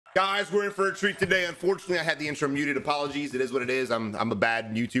Guys, we're in for a treat today. Unfortunately, I had the intro muted. Apologies. It is what it is. I'm a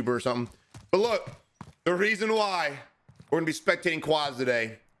bad YouTuber or something. But look, the reason why we're going to be spectating quads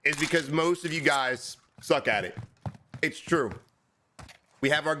today is because most of you guys suck at it. It's true. We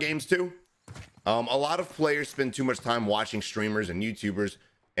have our games too. A lot of players spend too much time watching streamers and YouTubers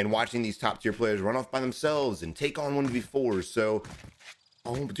and watching these top tier players run off by themselves and take on 1v4s. So,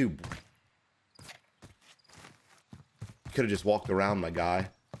 oh, dude, could have just walked around, my guy.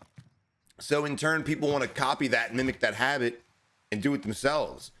 So in turn, people want to copy that and mimic that habit and do it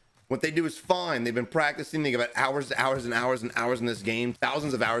themselves. What they do is fine. They've been practicing. They got hours, hours, and hours and hours in this game,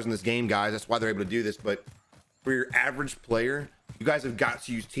 thousands of hours in this game, guys. That's why they're able to do this. But for your average player, you guys have got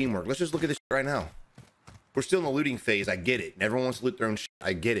to use teamwork. Let's just look at this right now. We're still in the looting phase. I get it. Everyone wants to loot their own shit.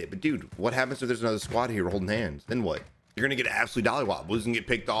 I get it. But dude, what happens if there's another squad here holding hands? Then what? You're going to get absolutely dollywop. Blues can get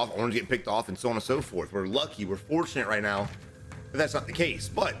picked off, orange get picked off, and so on and so forth. We're lucky. We're fortunate right now, but that's not the case.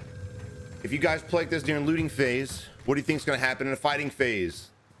 But if you guys play like this during looting phase, what do you think is going to happen in a fighting phase?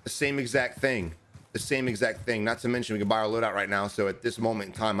 The same exact thing. The same exact thing. Not to mention we can buy our loadout right now. So at this moment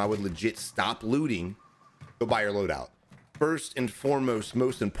in time, I would legit stop looting, go buy your loadout. First and foremost,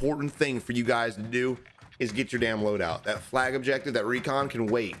 most important thing for you guys to do is get your damn loadout. That flag objective, that recon can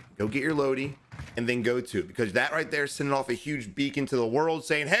wait. Go get your loadie and then go to it, because that right there is sending off a huge beacon to the world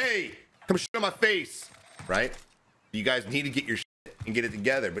saying, hey, come shit on my face, right? You guys need to get your and get it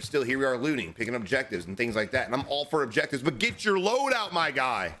together. But still, here we are looting, picking objectives and things like that. And I'm all for objectives, but get your load out, my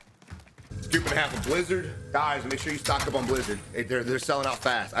guy. Scoop and a half of Blizzard. Guys, make sure you stock up on Blizzard. They're selling out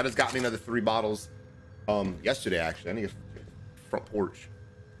fast. I just got me another 3 bottles yesterday, actually. I need a front porch.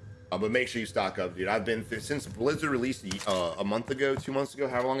 But make sure you stock up, dude. I've been through, since Blizzard released a month ago, 2 months ago,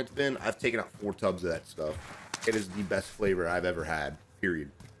 however long it's been, I've taken out 4 tubs of that stuff. It is the best flavor I've ever had,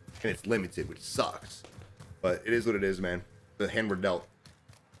 period. And it's limited, which sucks. But it is what it is, man. The hand we're dealt.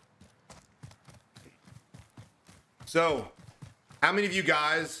 So, how many of you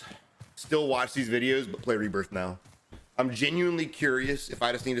guys still watch these videos but play Rebirth now? I'm genuinely curious if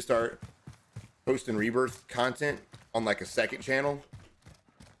I just need to start posting Rebirth content on like a second channel,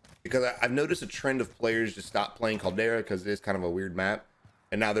 because I've noticed a trend of players just stop playing Caldera because it is kind of a weird map,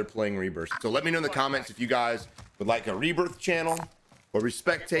 and now they're playing Rebirth. So let me know in the comments if you guys would like a Rebirth channel, or we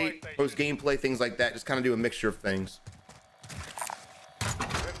spectate, post gameplay, things like that. Just kind of do a mixture of things.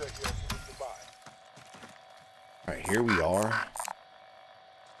 All right, here we are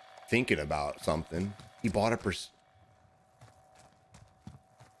thinking about something. He bought a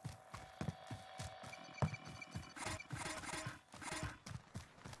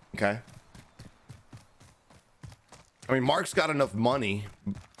okay. I mean, Mark's got enough money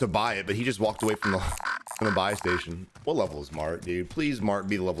to buy it, but he just walked away from the buy station. What level is Mark, dude? Please, Mark,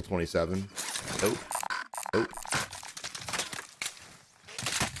 be the level 27. Nope. Nope.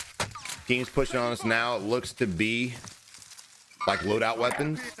 Team's pushing on us now. It looks to be like loadout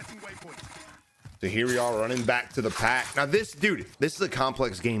weapons. So here we are running back to the pack. Now this, dude, this is a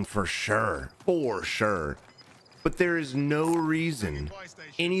complex game for sure. For sure. But there is no reason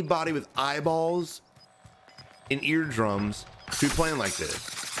anybody with eyeballs and eardrums to be playing like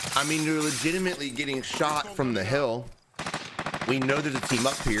this. I mean, you're legitimately getting shot from the hill. We know there's a team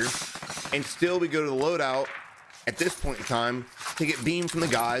up here, and still we go to the loadout at this point in time to get beamed from the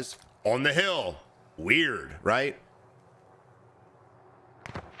guys on the hill. Weird, right?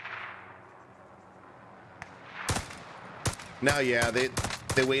 Now, yeah, they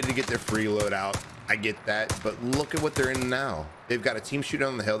waited to get their free loadout. I get that, but look at what they're in now. They've got a team shooting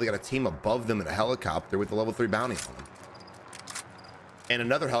on the hill. They got a team above them in a helicopter with the level 3 bounty on them. And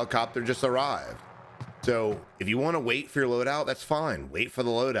another helicopter just arrived. So if you want to wait for your loadout, that's fine. Wait for the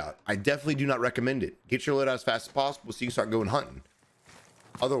loadout. I definitely do not recommend it. Get your loadout as fast as possible so you can start going hunting.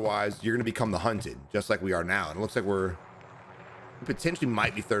 Otherwise, you're going to become the hunted, just like we are now. And it looks like we potentially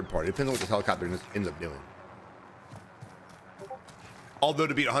might be third party. Depends on what this helicopter ends up doing. Although,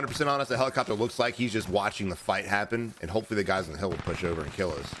 to be 100% honest, the helicopter looks like he's just watching the fight happen, and hopefully the guys on the hill will push over and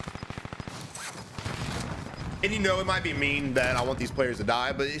kill us. And you know, it might be mean that I want these players to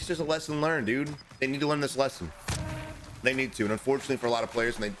die, but it's just a lesson learned, dude. They need to learn this lesson. They need to. And unfortunately for a lot of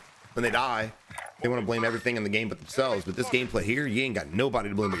players, when they die, they want to blame everything in the game but themselves. But this gameplay here, you ain't got nobody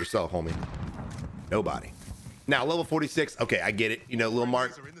to blame but yourself, homie. Nobody. Now, level 46. Okay, I get it. You know, Lil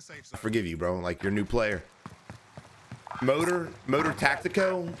Mark, I forgive you, bro. Like, you're a new player. Motor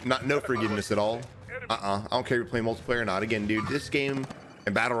Tactico, no forgiveness at all. I don't care if you're playing multiplayer or not. Again, dude, this game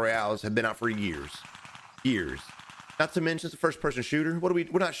and battle royales have been out for years. Not to mention it's a first-person shooter.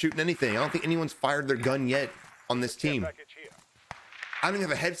 We're not shooting anything. I don't think anyone's fired their gun yet on this team. I don't even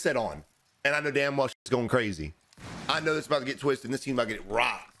have a headset on, and I know damn well it's going crazy. I know this is about to get twisted, and this team about to get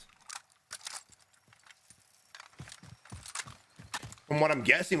rocked. From what I'm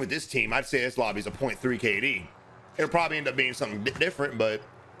guessing with this team, I'd say this lobby's a 0.3 KD. It'll probably end up being something different, but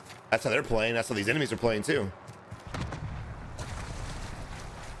that's how they're playing. That's how these enemies are playing too.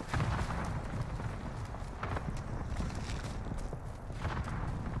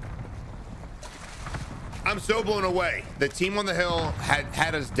 I'm so blown away. The team on the hill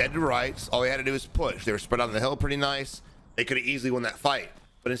had us dead to rights. All they had to do was push. They were spread out on the hill pretty nice. They could have easily won that fight,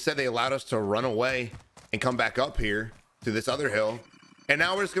 but instead they allowed us to run away and come back up here to this other hill. And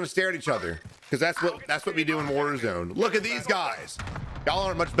now we're just gonna stare at each other because that's what we do in Warzone. Look at these guys. Y'all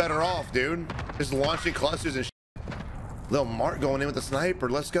aren't much better off, dude. Just launching clusters and shit. Little Mark going in with the sniper.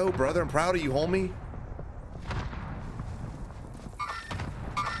 Let's go, brother. I'm proud of you, homie.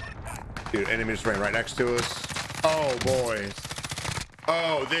 Dude, enemy just ran right next to us. Oh, boys.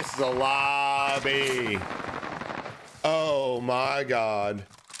 Oh, this is a lobby. Oh, my God.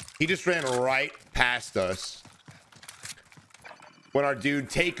 He just ran right past us when our dude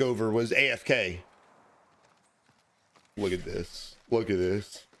Takeover was AFK. Look at this. Look at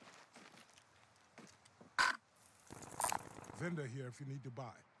this. Vendor here if you need to buy.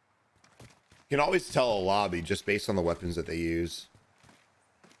 You can always tell a lobby just based on the weapons that they use.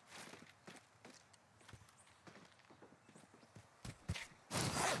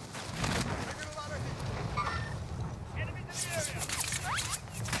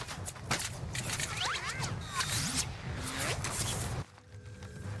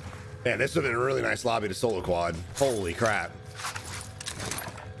 Man, this would have been a really nice lobby to solo quad. Holy crap.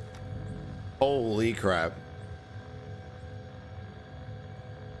 Holy crap.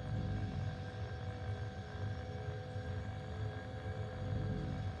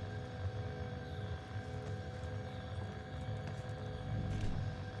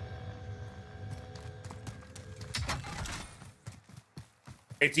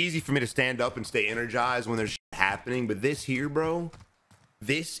 It's easy for me to stand up and stay energized when there's shit happening, but this here, bro,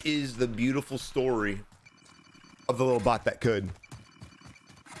 this is the beautiful story of the little bot that could.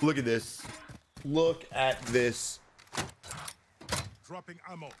 Look at this. Look at this. Dropping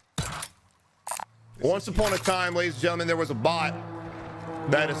ammo. Once upon a time, ladies and gentlemen, there was a bot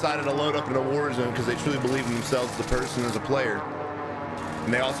that decided to load up in a war zone because they truly believed in themselves as a person, as a player.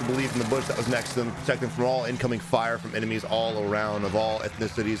 And they also believed in the bush that was next to them, protect them from all incoming fire from enemies all around, of all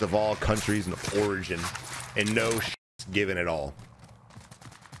ethnicities, of all countries and of origin. And no shit's given at all.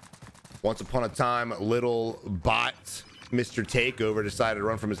 Once upon a time, little bot Mr. Takeover decided to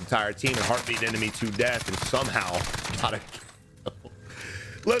run from his entire team and heartbeat an enemy to death and somehow got a kill.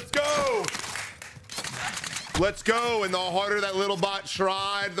 Let's go! Let's go. And the harder that little bot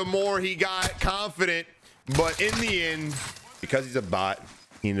tried, the more he got confident. But in the end, because he's a bot,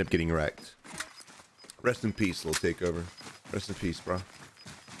 he ended up getting wrecked. Rest in peace, little Takeover. Rest in peace, bro.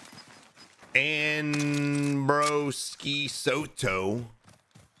 And bro, Ski Soto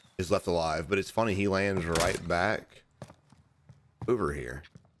is left alive, but it's funny, he lands right back over here.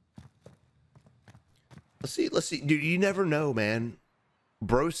 Let's see, dude, you never know, man.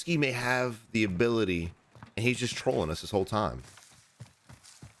 Broski may have the ability and he's just trolling us this whole time.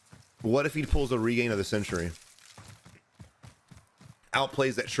 What if he pulls a regain of the century?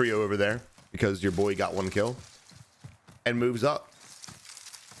 Outplays that trio over there because your boy got one kill and moves up.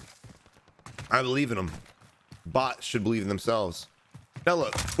 I believe in him. Bots should believe in themselves. Now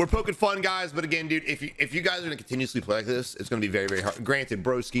look, we're poking fun, guys, but again, dude, if you guys are gonna continuously play like this, it's gonna be very, very hard. Granted,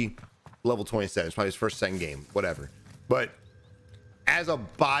 Broski, level 27, it's probably his first, second game, whatever. But as a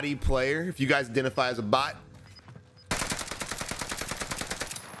body player, if you guys identify as a bot, look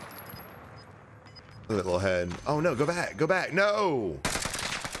at that little head. Oh no, go back, no!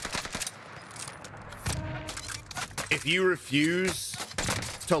 If you refuse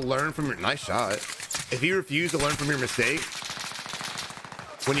to learn from your, nice shot. If you refuse to learn from your mistake,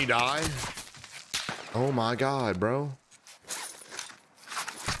 when you die, oh my God, bro.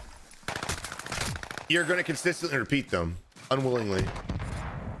 You're gonna consistently repeat them, unwillingly.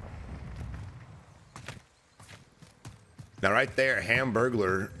 Now right there,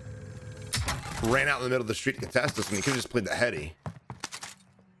 Hamburglar ran out in the middle of the street to contest us and he could have just played the heady.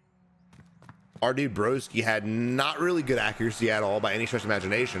 Our dude Broski had not really good accuracy at all by any stretch of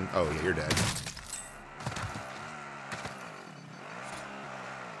imagination. Oh yeah, you're dead.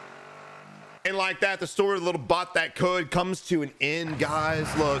 And like that, the story of the little bot that could comes to an end, guys.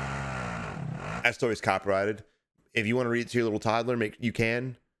 Look, that story's copyrighted. If you want to read it to your little toddler, you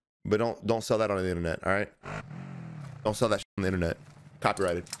can, but don't sell that on the internet. All right, don't sell that shit on the internet.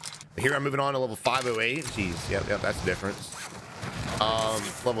 Copyrighted. Here I'm moving on to level 508. Jeez, yep, that's the difference.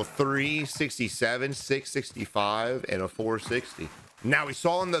 Level 367, 665, and a 460. Now we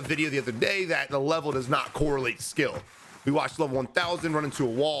saw in the video the other day that the level does not correlate skill. We watched level 1000 run into a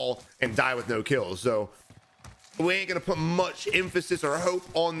wall and die with no kills. So we ain't gonna put much emphasis or hope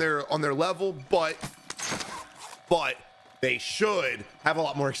on their level, but they should have a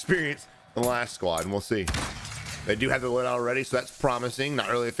lot more experience than the last squad, and we'll see. They do have the loadout already, so that's promising. Not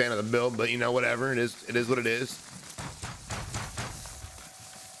really a fan of the build, but you know, whatever. It is what it is.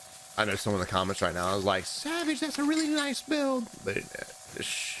 I know someone in the comments right now, I was like, Savage, that's a really nice build. But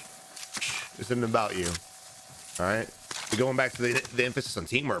this isn't about you. All right? We're going back to the emphasis on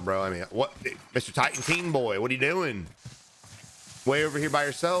teamwork, bro. I mean, what? Mr. Titan Team Boy, what are you doing? Way over here by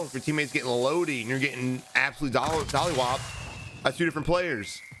yourself. Your teammate's getting loady, and you're getting absolute dollywopped by 2 different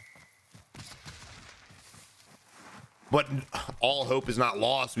players. But all hope is not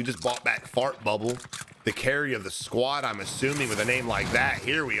lost. We just bought back Fart Bubble, the carry of the squad, I'm assuming, with a name like that.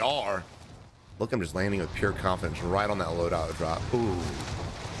 Here we are. Look, I'm just landing with pure confidence right on that loadout drop. Ooh.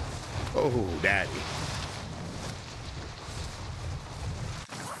 Oh, daddy.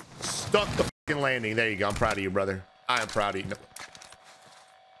 Stuck the fucking landing. There you go. I'm proud of you, brother. I am proud of you. No.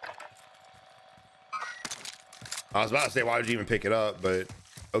 I was about to say, why would you even pick it up? But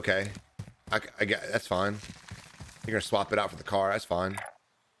okay. I get that's fine. You're gonna swap it out for the car. That's fine.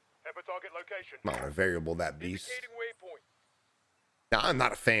 Have a target location. I'm not gonna variable that beast. Now, I'm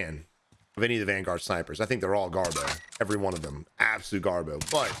not a fan of any of the Vanguard snipers. I think they're all garbo. Every one of them. Absolute garbo.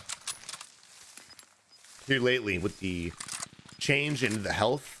 But here lately, with the change in the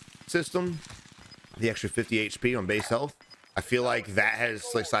health system, the extra 50 HP on base health, I feel like that has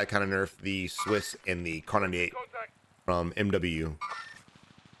slick side kind of nerfed the Swiss and the Car 98 from MW.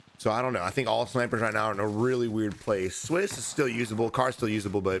 So I don't know. I think all snipers right now are in a really weird place. Swiss is still usable, Car's still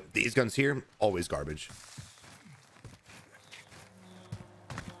usable, but these guns here, always garbage.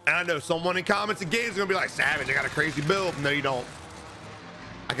 And I know someone in comments and games is gonna be like, Savage, I got a crazy build. No, you don't.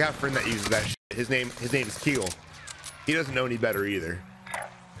 I got a friend that uses that shit. His name is Keel. He doesn't know any better either.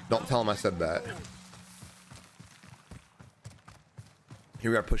 Don't tell him I said that. Here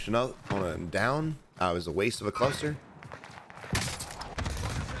we are pushing up on a down. It was a waste of a cluster.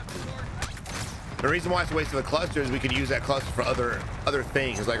 The reason why it's a waste of a cluster is we could use that cluster for other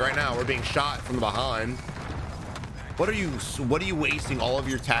things. Like right now, we're being shot from the behind. What are you wasting all of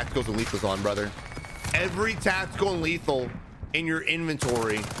your tacticals and lethals on, brother? Every tactical and lethal in your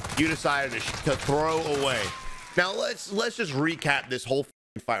inventory, you decided to throw away. Now let's just recap this whole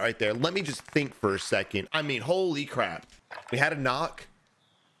fight right there. Let me just think for a second. I mean, holy crap. We had a knock.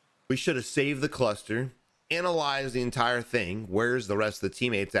 We should have saved the cluster, analyzed the entire thing, where's the rest of the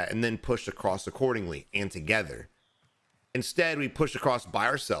teammates at, and then pushed across accordingly and together. Instead, we pushed across by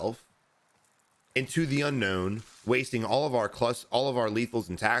ourselves into the unknown, wasting all of our lethals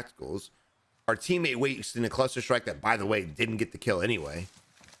and tacticals. Our teammate wasting a cluster strike that, by the way, didn't get the kill anyway.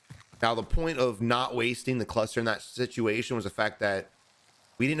 Now, the point of not wasting the cluster in that situation was the fact that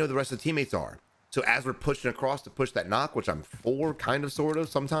we didn't know the rest of the teammates are. So as we're pushing across to push that knock, which I'm for, kind of, sort of,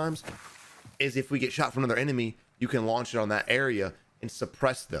 sometimes, is if we get shot from another enemy, you can launch it on that area and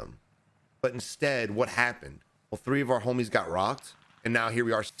suppress them. But instead, what happened? Well, 3 of our homies got rocked, and now here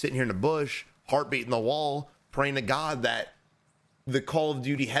we are sitting here in the bush, heartbeat in the wall, praying to God that the Call of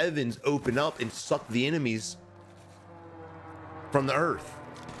Duty heavens open up and suck the enemies from the earth.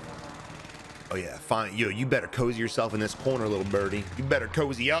 Oh yeah, fine. Yo, you better cozy yourself in this corner, little birdie. You better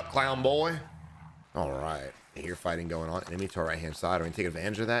cozy up, clown boy. All right, here fighting going on. Enemy to our right-hand side. Are we gonna take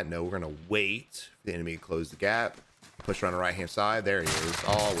advantage of that? No, we're gonna wait for the enemy to close the gap. Push around the right-hand side. There he is.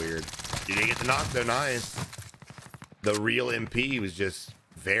 All weird. Did he get the knock though? Nice. The real MP was just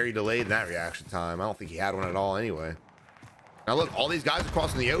very delayed in that reaction time. I don't think he had one at all anyway. Now look, all these guys are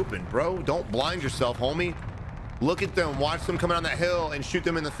crossing the open, bro. Don't blind yourself, homie. Look at them. Watch them come down that hill and shoot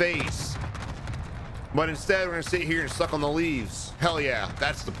them in the face. But instead, we're gonna sit here and suck on the leaves. Hell yeah,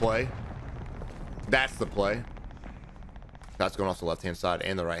 that's the play. That's the play. That's going off the left-hand side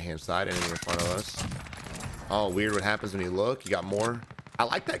and the right-hand side. Enemy in front of us. Oh, weird what happens when you look. You got more. I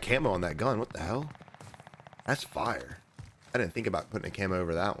like that camo on that gun. What the hell? That's fire. I didn't think about putting a camo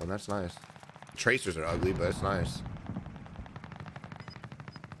over that one. That's nice. Tracers are ugly, but it's nice.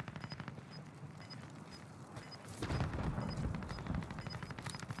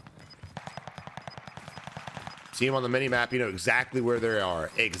 See them on the mini map, you know exactly where they are.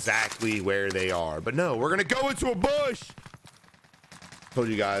 Exactly where they are. But no, we're gonna go into a bush. Told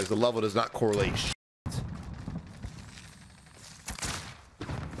you guys, the level does not correlate shit.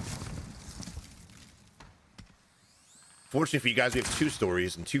 Fortunately for you guys, we have 2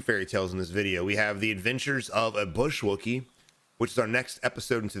 stories and 2 fairy tales in this video. We have the adventures of a bush Wookiee, which is our next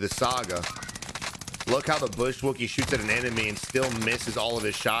episode into the saga. Look how the bush Wookie shoots at an enemy and still misses all of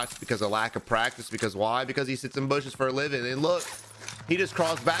his shots because of lack of practice. Because why? Because he sits in bushes for a living. And look, he just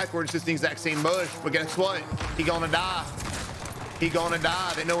crossed backwards, just the exact same bush. But guess what? He gonna die. He gonna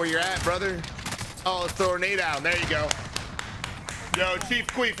die. They know where you're at, brother. Oh, let's throw a nade out. There you go. Yo, Chief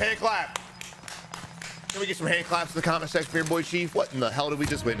Queef, hand clap. Can we get some hand claps in the comment section here, boy Chief? What in the hell did we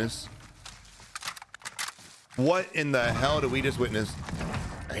just witness? What in the hell did we just witness?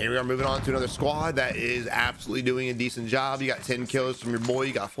 And here we are moving on to another squad that is absolutely doing a decent job. You got 10 kills from your boy.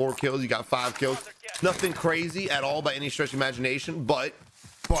 You got 4 kills. You got 5 kills. Nothing crazy at all by any stretch of imagination, but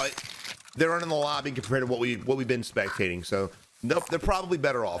they're running the lobby compared to what we've been spectating. So nope, they're probably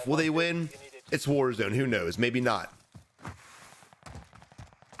better off. Will they win? It's Warzone. Who knows? Maybe not.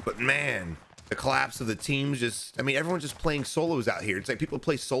 But man, the collapse of the teams just, I mean, everyone's just playing solos out here. It's like people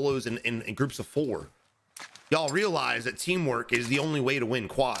play solos in groups of 4. Y'all realize that teamwork is the only way to win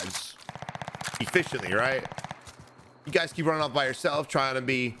quads efficiently, right? You guys keep running off by yourself trying to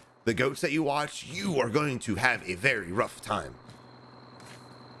be the goats that you watch, you are going to have a very rough time.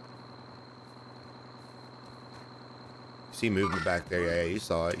 See movement back there. Yeah, you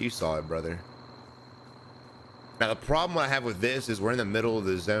saw it. You saw it, brother. Now, the problem I have with this is we're in the middle of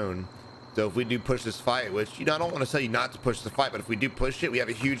the zone. So if we do push this fight, which, you know, I don't want to tell you not to push the fight, but if we do push it, we have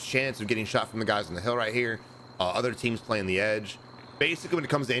a huge chance of getting shot from the guys on the hill right here. Other teams playing the edge. Basically, when it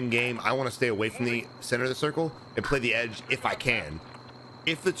comes to end game, I want to stay away from the center of the circle and play the edge if I can.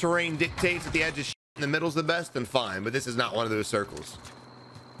 If the terrain dictates that the edge is in the middle is the best, then fine. But this is not one of those circles.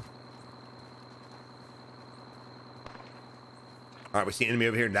 All right, we see an enemy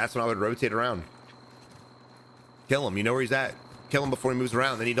over here. That's when I would rotate around. Kill him. You know where he's at. Kill him before he moves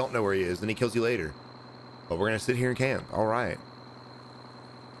around. Then you don't know where he is. Then he kills you later. But we're gonna sit here and camp. All right.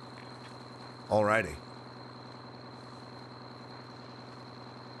 Alrighty.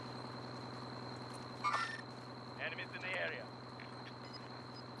 Enemies in the area.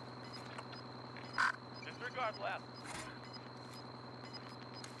 Disregard left.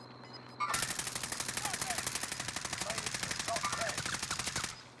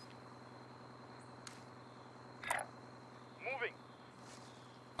 Moving.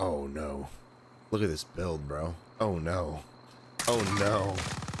 Oh no. Look at this build, bro. Oh no. Oh no.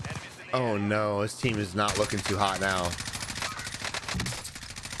 Oh no, this team is not looking too hot now.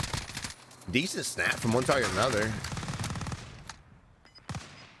 Decent snap from one target to another.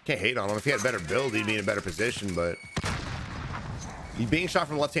 Can't hate on him. If he had a better build, he'd be in a better position, but he's being shot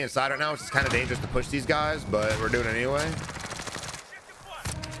from the left-hand side right now, which is kind of dangerous to push these guys, but we're doing it anyway.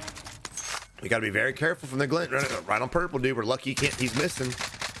 We got to be very careful from the glint. Right on purple, dude. We're lucky he's missing.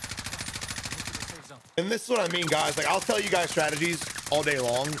 And this is what I mean, guys. Like, I'll tell you guys strategies all day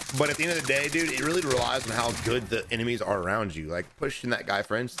long, but at the end of the day, dude, it really relies on how good the enemies are around you. Like pushing that guy,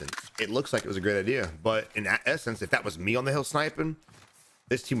 for instance, it looks like it was a great idea, but in essence, if that was me on the hill sniping,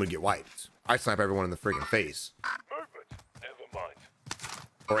 this team would get wiped. I snipe everyone in the freaking face. Movement. Never mind.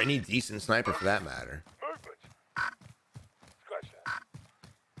 Or any decent sniper for that matter. Movement. Scratch that.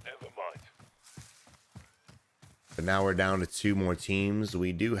 Never mind. But now we're down to 2 more teams.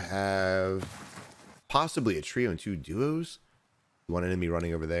 We do have possibly a trio and 2 duos. One enemy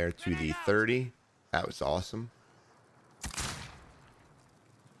running over there to the 30. That was awesome.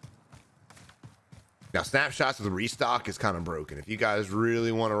 Now, snapshots with restock is kind of broken. If you guys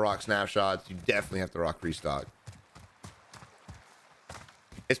really want to rock snapshots, you definitely have to rock restock.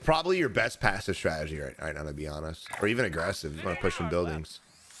 It's probably your best passive strategy right now, to be honest. Or even aggressive. You want to push some buildings.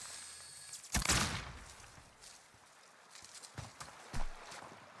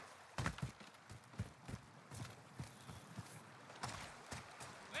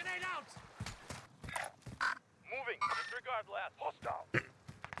 Moving. Disregard last. Hostile.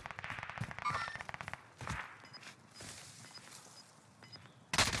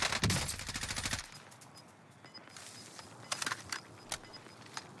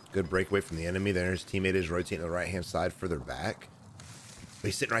 Good breakaway from the enemy. There his teammate is rotating to the right-hand side further back. But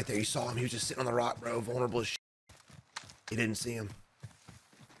he's sitting right there. You saw him. He was just sitting on the rock, bro. Vulnerable as shit. He didn't see him.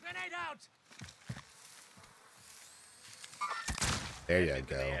 Grenade out. There you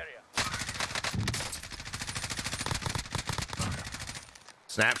go.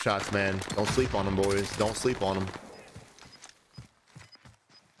 Snapshots, man. Don't sleep on them, boys. Don't sleep on them.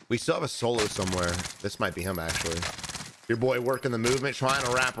 We still have a solo somewhere. This might be him, actually. Your boy working the movement, trying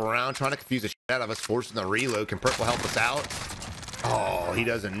to wrap around, trying to confuse the shit out of us, forcing the reload. Can Purple help us out? Oh, he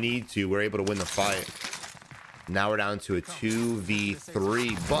doesn't need to. We're able to win the fight. Now we're down to a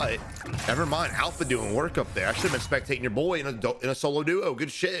 2v3, but never mind. Alpha doing work up there. I should have been spectating your boy in a solo duo.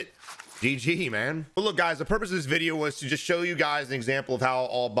 Good shit. GG, man. But look, guys, the purpose of this video was to just show you guys an example of how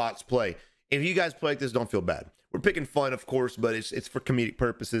all bots play. If you guys play like this, don't feel bad. We're picking fun, of course, but it's for comedic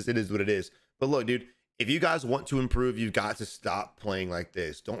purposes. It is what it is. But look, dude, if you guys want to improve, you've got to stop playing like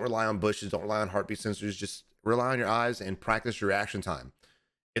this. Don't rely on bushes. Don't rely on heartbeat sensors. Just rely on your eyes and practice your reaction time.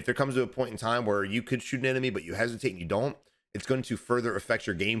 If there comes to a point in time where you could shoot an enemy, but you hesitate and you don't, it's going to further affect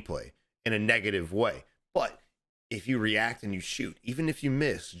your gameplay in a negative way. But if you react and you shoot, even if you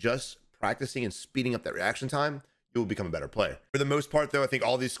miss, just practicing and speeding up that reaction time, you'll become a better player. For the most part, though, I think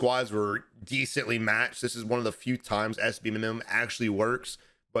all these squads were decently matched. This is one of the few times SBMM actually works.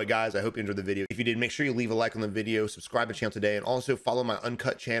 But guys, I hope you enjoyed the video. If you did, make sure you leave a like on the video, subscribe to the channel today, and also follow my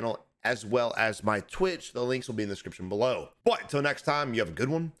uncut channel as well as my Twitch. The links will be in the description below. But until next time, you have a good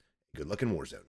one. Good luck in Warzone.